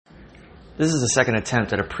This is the second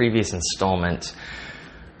attempt at a previous installment.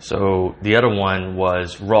 So the other one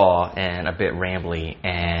was raw and a bit rambly,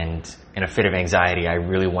 and in a fit of anxiety, I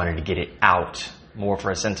really wanted to get it out, more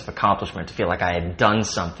for a sense of accomplishment, to feel like I had done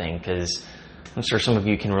something, because I'm sure some of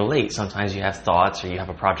you can relate. Sometimes you have thoughts or you have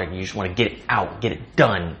a project, you just want to get it out, get it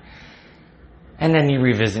done. And then you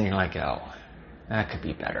revisit and you're like, oh, that could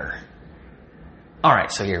be better. All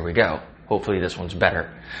right, so here we go. Hopefully this one's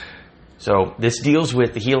better. So this deals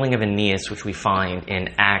with the healing of Aeneas, which we find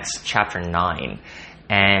in Acts chapter 9.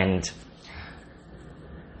 And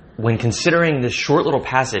when considering this short little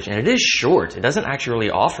passage, and it is short, it doesn't actually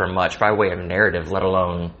really offer much by way of narrative, let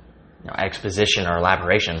alone exposition or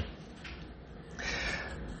elaboration.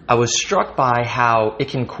 I was struck by how it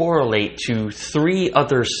can correlate to 3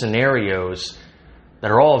 other scenarios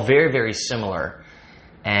that are all very, very similar.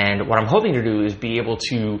 And what I'm hoping to do is be able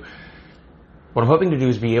to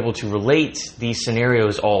relate these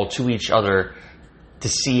scenarios all to each other to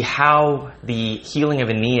see how the healing of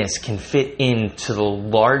Aeneas can fit into the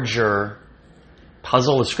larger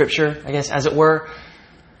puzzle of Scripture, I guess, as it were,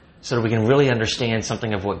 so that we can really understand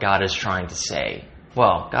something of what God is trying to say.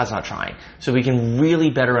 Well, God's not trying. So we can really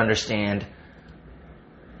better understand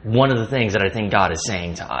one of the things that I think God is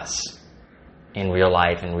saying to us in real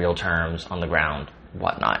life, in real terms, on the ground,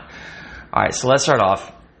 whatnot. All right, so let's start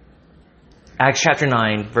off. Acts chapter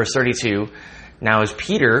 9, verse 32. Now as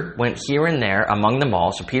Peter went here and there among them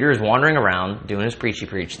all, so Peter is wandering around doing his preachy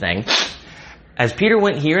preach thing. As Peter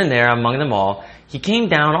went here and there among them all, he came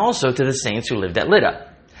down also to the saints who lived at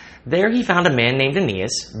Lydda. There he found a man named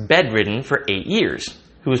Aeneas, bedridden for 8 years,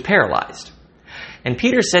 who was paralyzed. And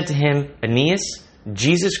Peter said to him, Aeneas,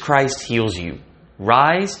 Jesus Christ heals you.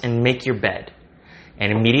 Rise and make your bed.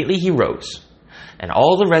 And immediately he rose. And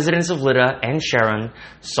all the residents of Lydda and Sharon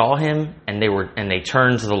saw him, and they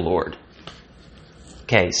turned to the Lord.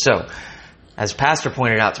 Okay, so as Pastor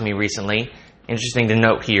pointed out to me recently, interesting to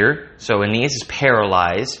note here. So Aeneas is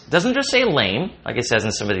paralyzed. It doesn't just say lame, like it says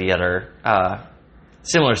in some of the other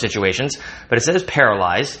similar situations, but it says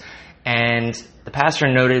paralyzed. And the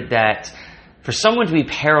pastor noted that for someone to be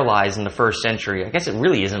paralyzed in the first century, I guess it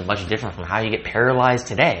really isn't much different from how you get paralyzed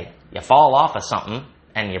today. You fall off of something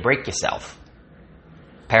and you break yourself.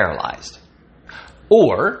 Paralyzed.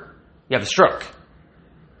 Or you have a stroke.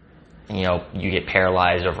 And, you get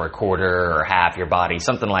paralyzed over a quarter or half your body,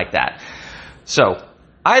 something like that. So,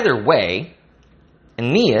 either way,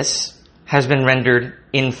 Aeneas has been rendered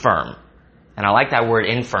infirm. And I like that word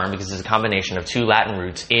infirm because it's a combination of 2 Latin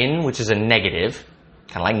roots. In, which is a negative,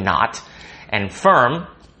 kind of like not, and firm,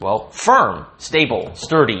 well, firm, stable,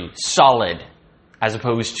 sturdy, solid, as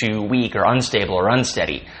opposed to weak or unstable or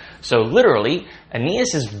unsteady. So literally,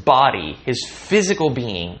 Aeneas' body, his physical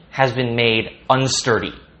being, has been made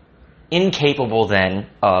unsturdy, incapable then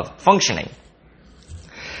of functioning.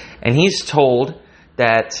 And he's told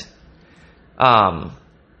that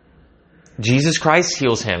Jesus Christ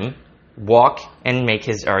heals him,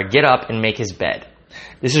 get up and make his bed.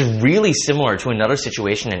 This is really similar to another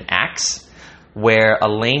situation in Acts, where a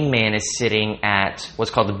lame man is sitting at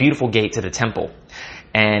what's called the Beautiful Gate to the temple.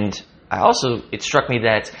 And it struck me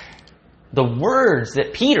that the words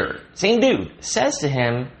that Peter, same dude, says to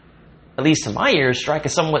him, at least to my ears, strike a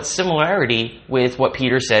somewhat similarity with what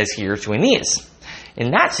Peter says here to Aeneas.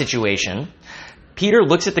 In that situation, Peter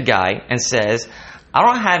looks at the guy and says, I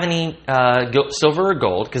don't have any silver or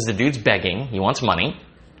gold, because the dude's begging, he wants money.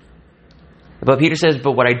 But Peter says,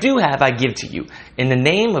 but what I do have, I give to you. In the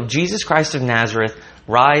name of Jesus Christ of Nazareth,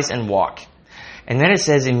 rise and walk. And then it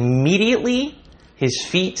says, immediately his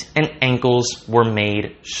feet and ankles were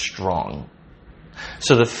made strong.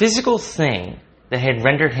 So the physical thing that had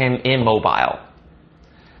rendered him immobile,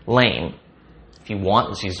 lame, if you want,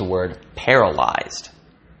 let's use the word paralyzed.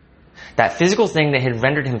 That physical thing that had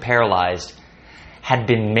rendered him paralyzed had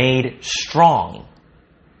been made strong,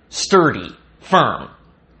 sturdy, firm.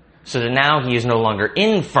 So that now he is no longer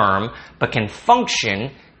infirm, but can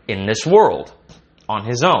function in this world on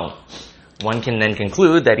his own. One can then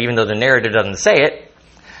conclude that even though the narrative doesn't say it,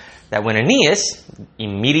 that when Aeneas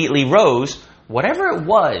immediately rose, whatever it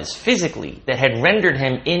was physically that had rendered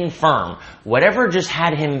him infirm, whatever just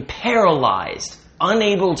had him paralyzed,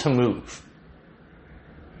 unable to move,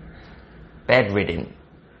 bedridden,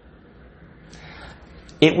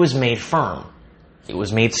 it was made firm. It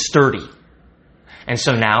was made sturdy. And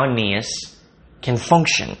so now Aeneas can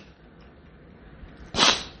function.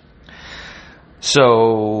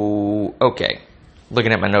 So, okay.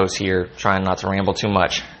 Looking at my notes here, trying not to ramble too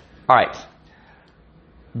much. All right.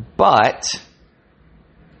 But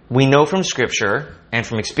We know from Scripture and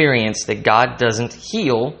from experience that God doesn't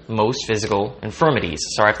heal most physical infirmities.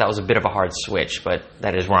 Sorry if that was a bit of a hard switch, but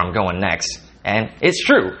that is where I'm going next. And it's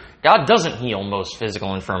true. God doesn't heal most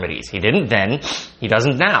physical infirmities. He didn't then. He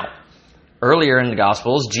doesn't now. Earlier in the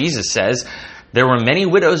Gospels, Jesus says, there were many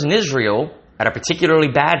widows in Israel at a particularly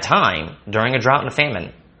bad time during a drought and a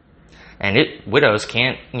famine. And widows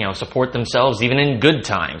can't, support themselves even in good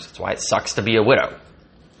times. That's why it sucks to be a widow.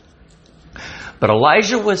 But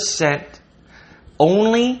Elijah was sent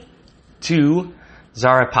only to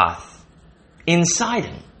Zarephath in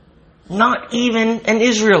Sidon, not even an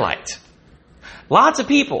Israelite. Lots of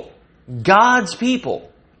people, God's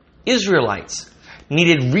people, Israelites,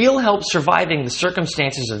 needed real help surviving the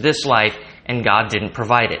circumstances of this life, and God didn't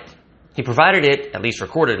provide it. He provided it, at least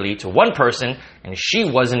recordedly, to one person, and she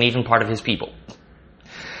wasn't even part of his people.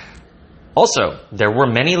 Also, there were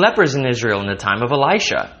many lepers in Israel in the time of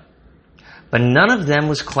Elisha, but none of them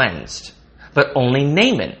was cleansed, but only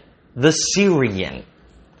Naaman, the Syrian.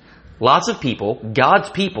 Lots of people, God's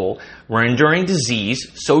people, were enduring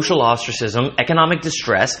disease, social ostracism, economic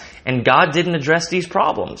distress, and God didn't address these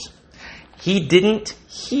problems. He didn't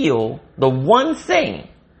heal the one thing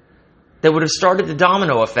that would have started the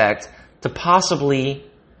domino effect to possibly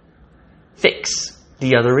fix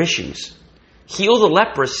the other issues. Heal the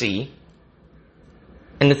leprosy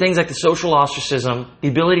and the things like the social ostracism, the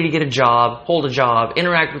ability to get a job, hold a job,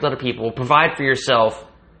 interact with other people, provide for yourself,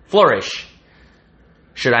 flourish,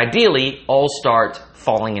 should ideally all start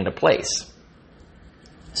falling into place.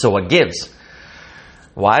 So what gives?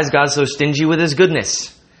 Why is God so stingy with his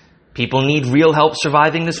goodness? People need real help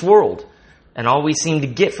surviving this world. And all we seem to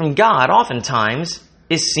get from God oftentimes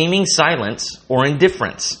is seeming silence or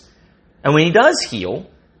indifference. And when he does heal,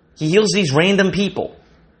 he heals these random people.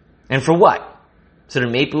 And for what? So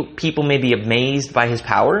that people may be amazed by his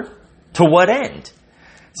power? To what end?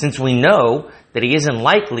 Since we know that he isn't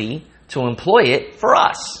likely to employ it for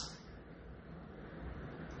us.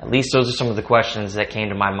 At least those are some of the questions that came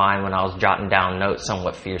to my mind when I was jotting down notes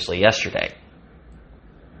somewhat fiercely yesterday.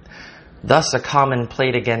 Thus a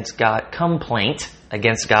complaint against God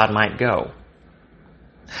might go.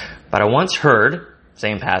 But I once heard,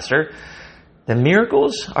 same pastor, that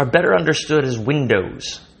miracles are better understood as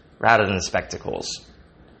windows rather than spectacles.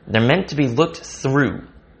 They're meant to be looked through,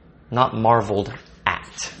 not marveled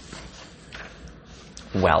at.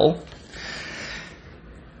 Well,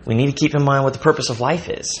 we need to keep in mind what the purpose of life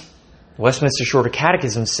is. Westminster Shorter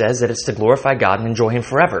Catechism says that it's to glorify God and enjoy him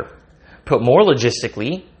forever. Put more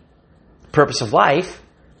logistically, the purpose of life,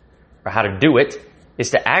 or how to do it,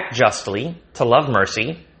 is to act justly, to love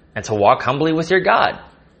mercy, and to walk humbly with your God.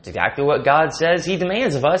 It's exactly what God says he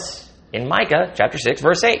demands of us in Micah chapter 6,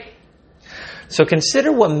 verse 8. So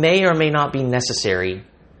consider what may or may not be necessary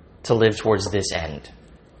to live towards this end.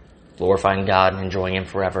 Glorifying God and enjoying him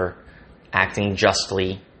forever, acting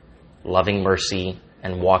justly, loving mercy,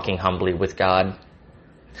 and walking humbly with God.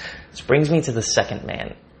 This brings me to the second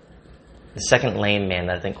man. The second lame man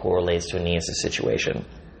that I think correlates to Aeneas' situation.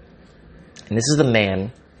 And this is the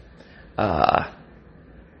man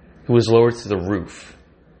who was lowered to the roof.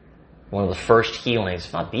 One of the first healings,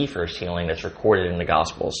 if not the first healing, that's recorded in the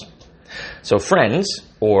Gospels. So friends,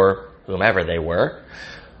 or whomever they were,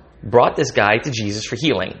 brought this guy to Jesus for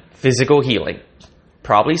healing, physical healing.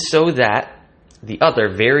 Probably so that the other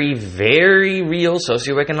very, very real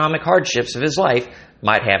socioeconomic hardships of his life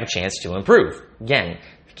might have a chance to improve. Again,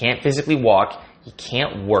 if you can't physically walk, you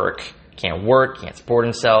can't work, can't support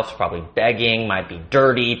himself, probably begging, might be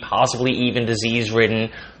dirty, possibly even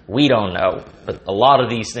disease-ridden. We don't know, but a lot of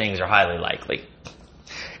these things are highly likely.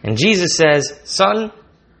 And Jesus says, son,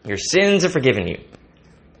 your sins are forgiven you.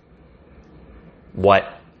 What?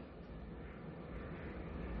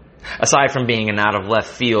 Aside from being an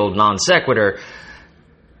out-of-left-field non sequitur,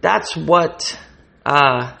 that's what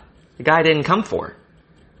the guy didn't come for.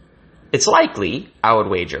 It's likely, I would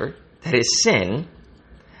wager, that his sin,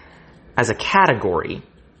 as a category,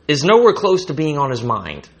 is nowhere close to being on his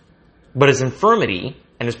mind. But his infirmity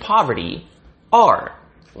and his poverty are.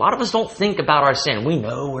 A lot of us don't think about our sin. We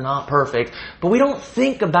know we're not perfect, but we don't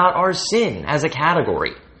think about our sin as a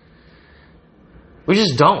category. We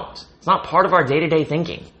just don't. It's not part of our day-to-day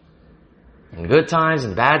thinking. In good times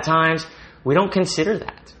and bad times, we don't consider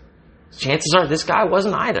that. Chances are this guy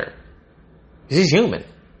wasn't either. Because he's human.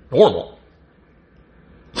 Normal.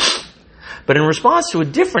 But in response to a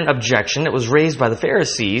different objection that was raised by the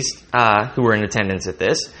Pharisees who were in attendance at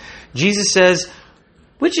this, Jesus says,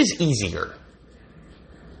 which is easier?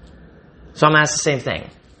 So I'm asked the same thing.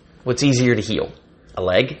 What's easier to heal? A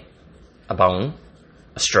leg? A bone?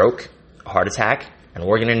 A stroke? A heart attack? An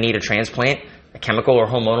organ in need of transplant? a chemical or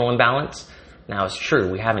hormonal imbalance. Now, it's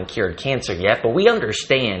true, we haven't cured cancer yet, but we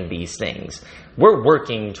understand these things. We're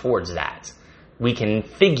working towards that. We can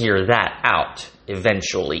figure that out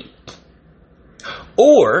eventually.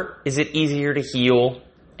 Or is it easier to heal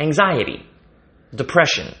anxiety,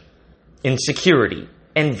 depression, insecurity,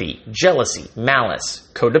 envy, jealousy, malice,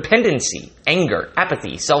 codependency, anger,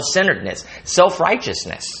 apathy, self-centeredness,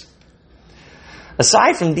 self-righteousness?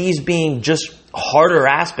 Aside from these being just harder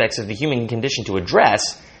aspects of the human condition to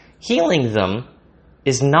address, healing them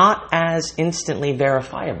is not as instantly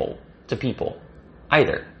verifiable to people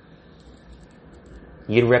either.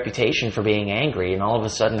 You get a reputation for being angry and all of a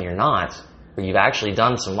sudden you're not, or you've actually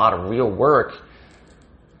done a lot of real work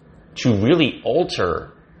to really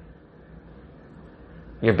alter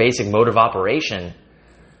your basic mode of operation.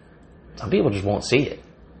 Some people just won't see it.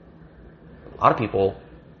 A lot of people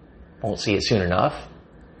won't see it soon enough.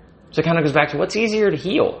 So it kind of goes back to what's easier to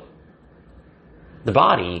heal? The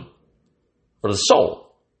body or the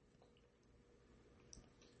soul?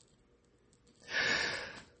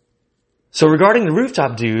 So regarding the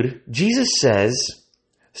rooftop dude, Jesus says,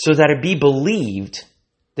 so that it be believed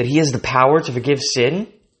that he has the power to forgive sin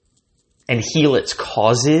and heal its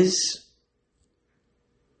causes.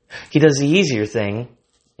 He does the easier thing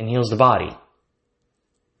and heals the body,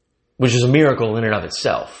 which is a miracle in and of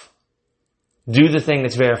itself. Do the thing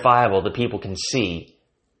that's verifiable that people can see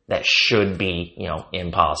that should be,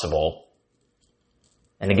 impossible.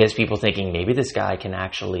 And it gets people thinking maybe this guy can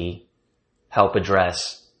actually help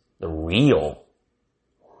address the real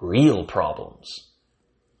problems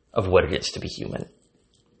of what it is to be human.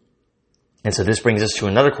 And so this brings us to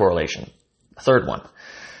another correlation, a third one.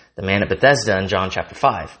 The man at Bethesda in John chapter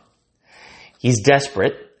 5. He's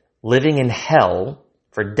desperate, living in hell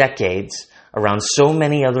for decades around so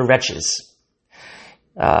many other wretches.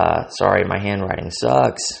 Sorry, my handwriting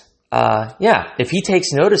sucks. If he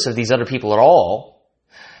takes notice of these other people at all,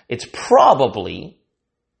 it's probably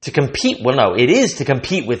to compete. Well, no, it is to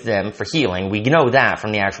compete with them for healing. We know that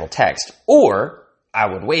from the actual text. Or,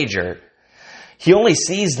 I would wager, he only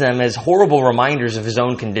sees them as horrible reminders of his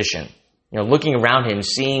own condition. Looking around him,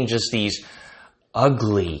 seeing just these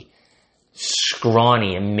ugly,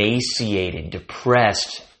 scrawny, emaciated,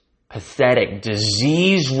 depressed, pathetic,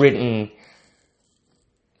 disease-ridden,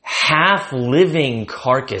 half-living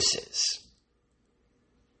carcasses.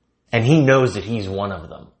 And he knows that he's one of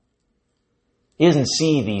them. He doesn't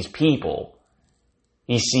see these people.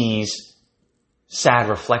 He sees sad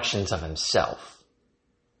reflections of himself.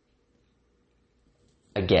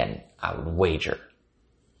 Again, I would wager.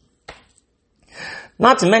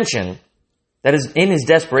 Not to mention that in his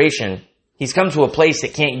desperation, he's come to a place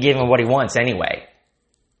that can't give him what he wants anyway.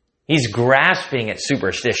 He's grasping at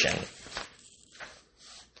superstition.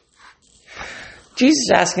 Jesus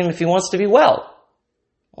asks him if he wants to be well.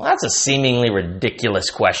 Well, that's a seemingly ridiculous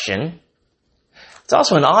question. It's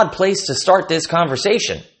also an odd place to start this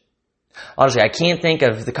conversation. Honestly, I can't think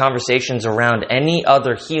of the conversations around any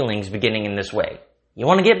other healings beginning in this way. You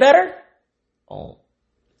want to get better? Oh,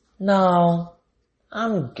 no,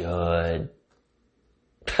 I'm good.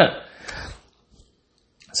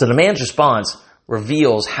 So the man's response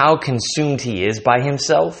reveals how consumed he is by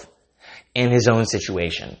himself and his own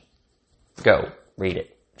situation. Go, read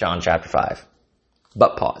it. John chapter 5.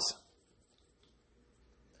 But pause.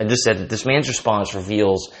 I just said that this man's response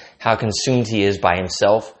reveals how consumed he is by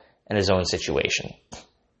himself and his own situation.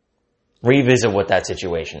 Revisit what that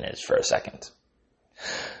situation is for a second.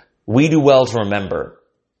 We do well to remember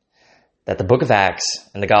that the book of Acts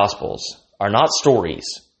and the Gospels are not stories,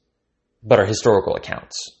 but are historical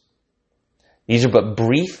accounts. These are but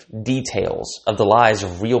brief details of the lives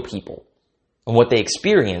of real people, and what they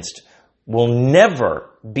experienced will never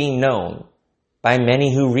be known by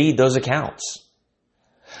many who read those accounts.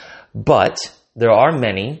 But there are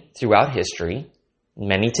many throughout history,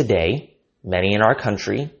 many today, many in our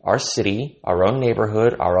country, our city, our own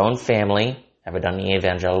neighborhood, our own family. Haven't done the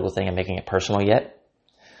evangelical thing and making it personal yet.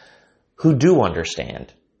 Who do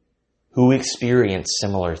understand, who experience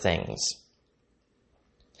similar things.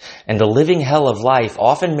 And the living hell of life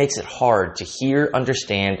often makes it hard to hear,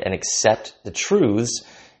 understand, and accept the truths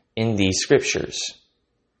in these scriptures.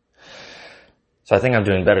 So I think I'm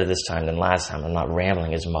doing better this time than last time. I'm not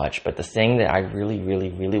rambling as much. But the thing that I really, really,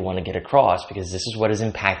 really want to get across, because this is what is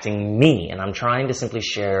impacting me, and I'm trying to simply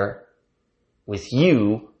share with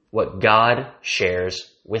you what God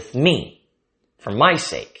shares with me for my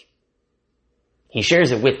sake. He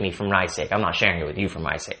shares it with me for my sake. I'm not sharing it with you for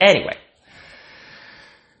my sake. Anyway.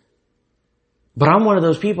 But I'm one of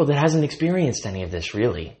those people that hasn't experienced any of this,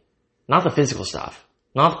 really. Not the physical stuff.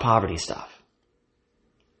 Not the poverty stuff.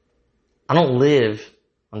 I don't live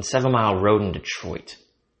on 7 Mile Road in Detroit.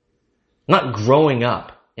 I'm not growing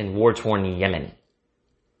up in war-torn Yemen.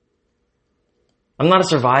 I'm not a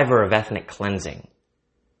survivor of ethnic cleansing.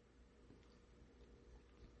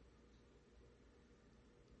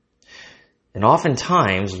 And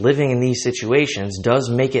oftentimes, living in these situations does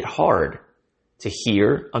make it hard to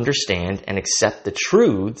hear, understand, and accept the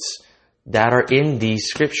truths that are in these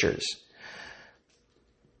scriptures.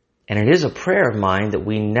 And it is a prayer of mine that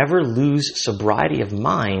we never lose sobriety of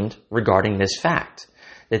mind regarding this fact,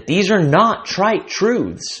 that these are not trite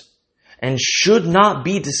truths and should not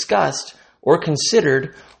be discussed or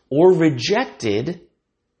considered or rejected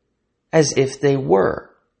as if they were.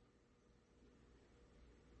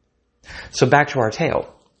 So back to our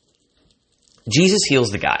tale. Jesus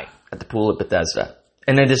heals the guy at the pool at Bethesda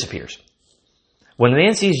and then disappears. When the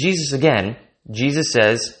man sees Jesus again, Jesus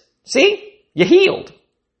says, "See, you healed.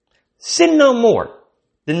 Sin no more,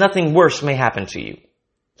 then nothing worse may happen to you."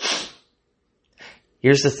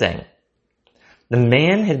 Here's the thing. The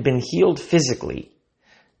man had been healed physically,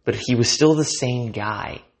 but he was still the same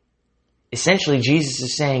guy. Essentially, Jesus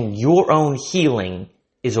is saying your own healing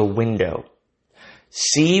is a window.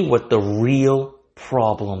 See what the real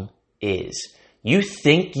problem is. You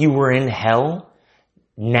think you were in hell,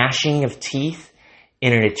 gnashing of teeth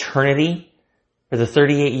in an eternity for the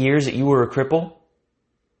 38 years that you were a cripple?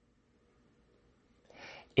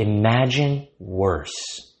 Imagine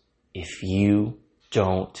worse if you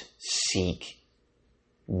don't seek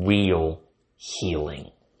real healing.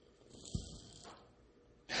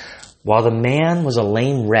 While the man was a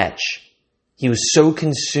lame wretch, he was so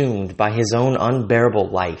consumed by his own unbearable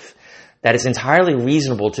life that it's entirely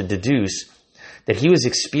reasonable to deduce that he was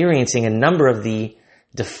experiencing a number of the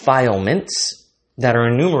defilements that are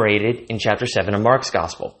enumerated in chapter 7 of Mark's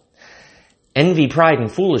Gospel. Envy, pride,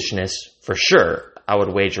 and foolishness, for sure, I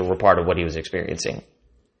would wager were part of what he was experiencing.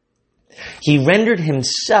 He rendered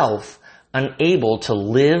himself unable to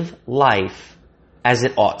live life as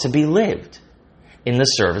it ought to be lived in the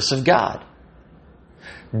service of God.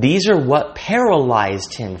 These are what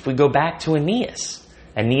paralyzed him. If we go back to Aeneas,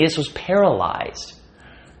 Aeneas was paralyzed.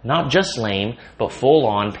 Not just lame, but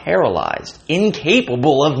full-on paralyzed,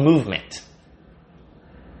 incapable of movement.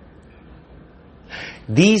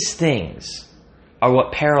 These things are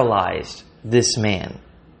what paralyzed this man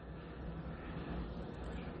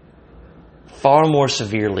far more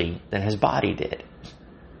severely than his body did.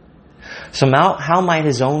 So how might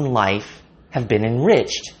his own life have been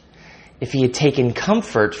enriched if he had taken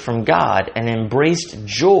comfort from God and embraced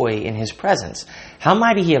joy in his presence? How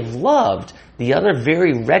might he have loved the other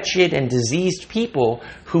very wretched and diseased people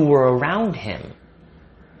who were around him?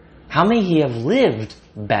 How may he have lived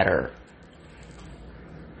better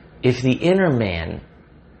if the inner man,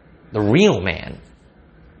 the real man,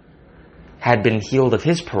 had been healed of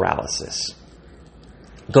his paralysis?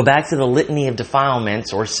 Go back to the litany of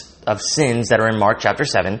defilements or of sins that are in Mark chapter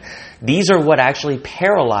 7. These are what actually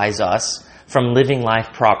paralyze us from living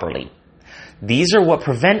life properly. These are what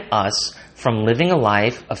prevent us from living a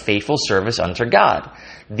life of faithful service unto God.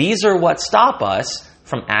 These are what stop us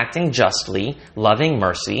from acting justly, loving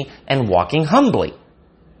mercy, and walking humbly.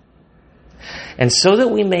 And so that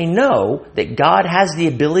we may know that God has the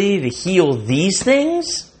ability to heal these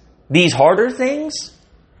things, these harder things,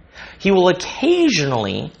 He will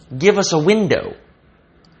occasionally give us a window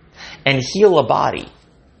and heal a body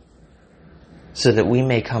so that we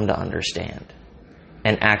may come to understand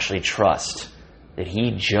and actually trust that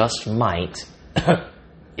He just might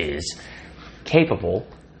is capable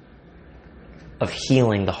of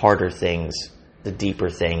healing the harder things, the deeper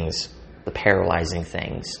things, the paralyzing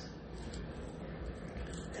things.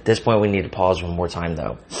 At this point, we need to pause one more time,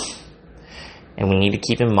 though. And we need to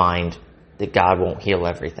keep in mind that God won't heal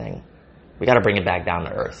everything. We got to bring it back down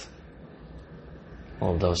to earth.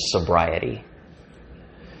 All those sobriety.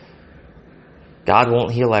 God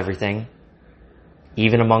won't heal everything,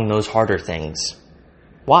 even among those harder things.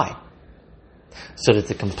 Why? So that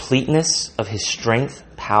the completeness of His strength,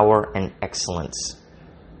 power, and excellence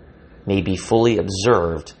may be fully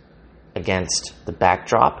observed against the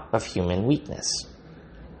backdrop of human weakness.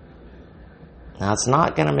 Now, it's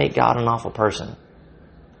not going to make God an awful person.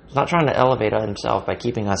 It's not trying to elevate Himself by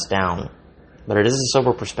keeping us down, but it is a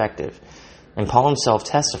sober perspective. And Paul himself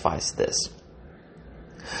testifies to this.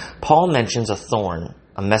 Paul mentions a thorn,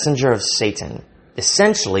 a messenger of Satan,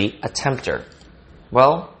 essentially a tempter.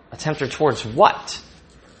 Well, a tempter towards what?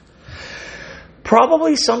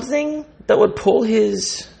 Probably something that would pull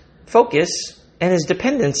his focus and his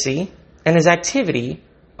dependency and his activity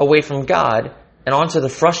away from God and onto the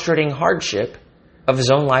frustrating hardship of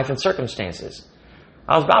his own life and circumstances.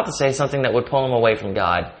 I was about to say something that would pull him away from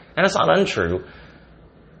God, and it's not untrue.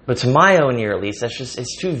 But to my own ear, at least,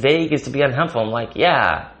 it's too vague as to be unhelpful. I'm like,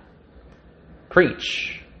 yeah,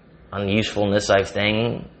 preach on the usefulness I've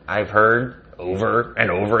heard over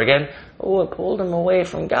and over again. Oh, it pulled him away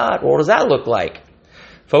from God. What does that look like?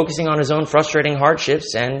 Focusing on his own frustrating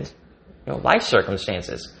hardships and life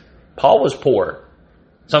circumstances. Paul was poor,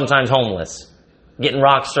 sometimes homeless, getting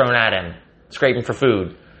rocks thrown at him, scraping for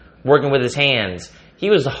food, working with his hands. He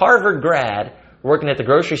was a Harvard grad working at the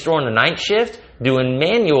grocery store on the night shift, doing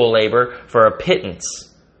manual labor for a pittance.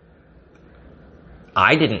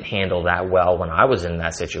 I didn't handle that well when I was in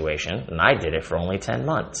that situation, and I did it for only 10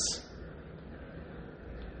 months.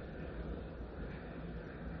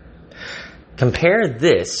 Compare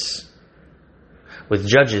this with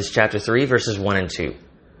Judges chapter 3, verses 1 and 2.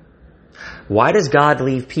 Why does God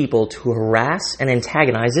leave people to harass and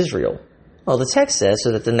antagonize Israel? Well, the text says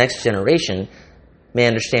so that the next generation may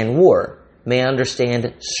understand war, may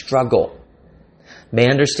understand struggle, may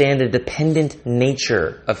understand the dependent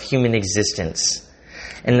nature of human existence,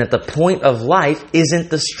 and that the point of life isn't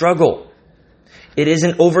the struggle. It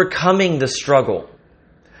isn't overcoming the struggle.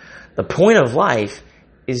 The point of life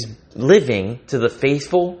is living to the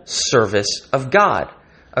faithful service of God,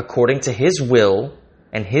 according to His will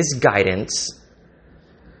and His guidance,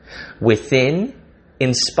 within,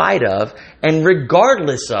 in spite of, and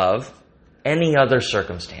regardless of any other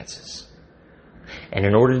circumstances. And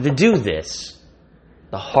in order to do this,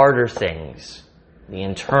 the harder things, the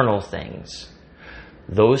internal things,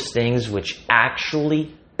 those things which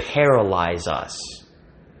actually paralyze us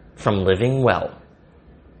from living well,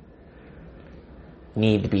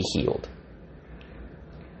 need to be healed.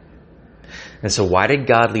 And so why did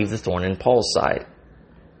God leave the thorn in Paul's side?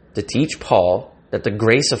 To teach Paul that the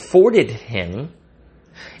grace afforded him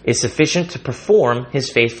is sufficient to perform his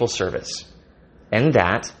faithful service. And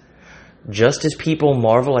that, just as people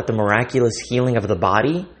marvel at the miraculous healing of the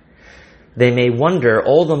body, they may wonder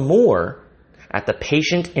all the more at the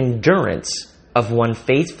patient endurance of one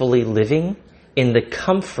faithfully living in the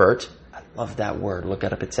comfort, I love that word, look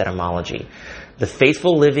it up its etymology, the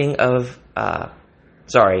faithful living of,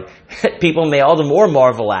 people may all the more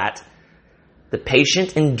marvel at the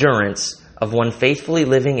patient endurance of one faithfully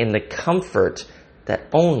living in the comfort that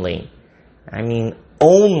only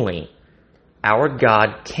our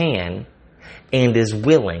God can and is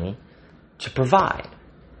willing to provide.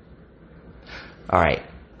 All right,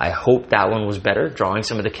 I hope that one was better, drawing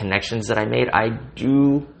some of the connections that I made. I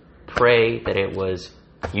do pray that it was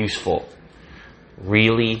useful.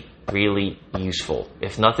 Really, really useful.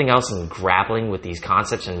 If nothing else, in grappling with these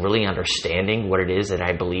concepts and really understanding what it is that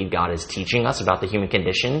I believe God is teaching us about the human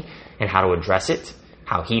condition and how to address it,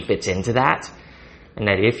 how He fits into that. And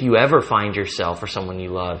that if you ever find yourself or someone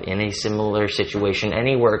you love in a similar situation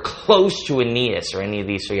anywhere close to Aeneas or any of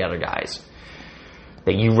these three other guys,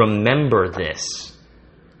 that you remember this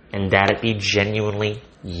and that it be genuinely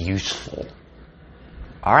useful.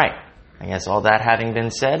 All right. I guess all that having been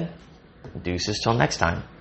said, deuces till next time.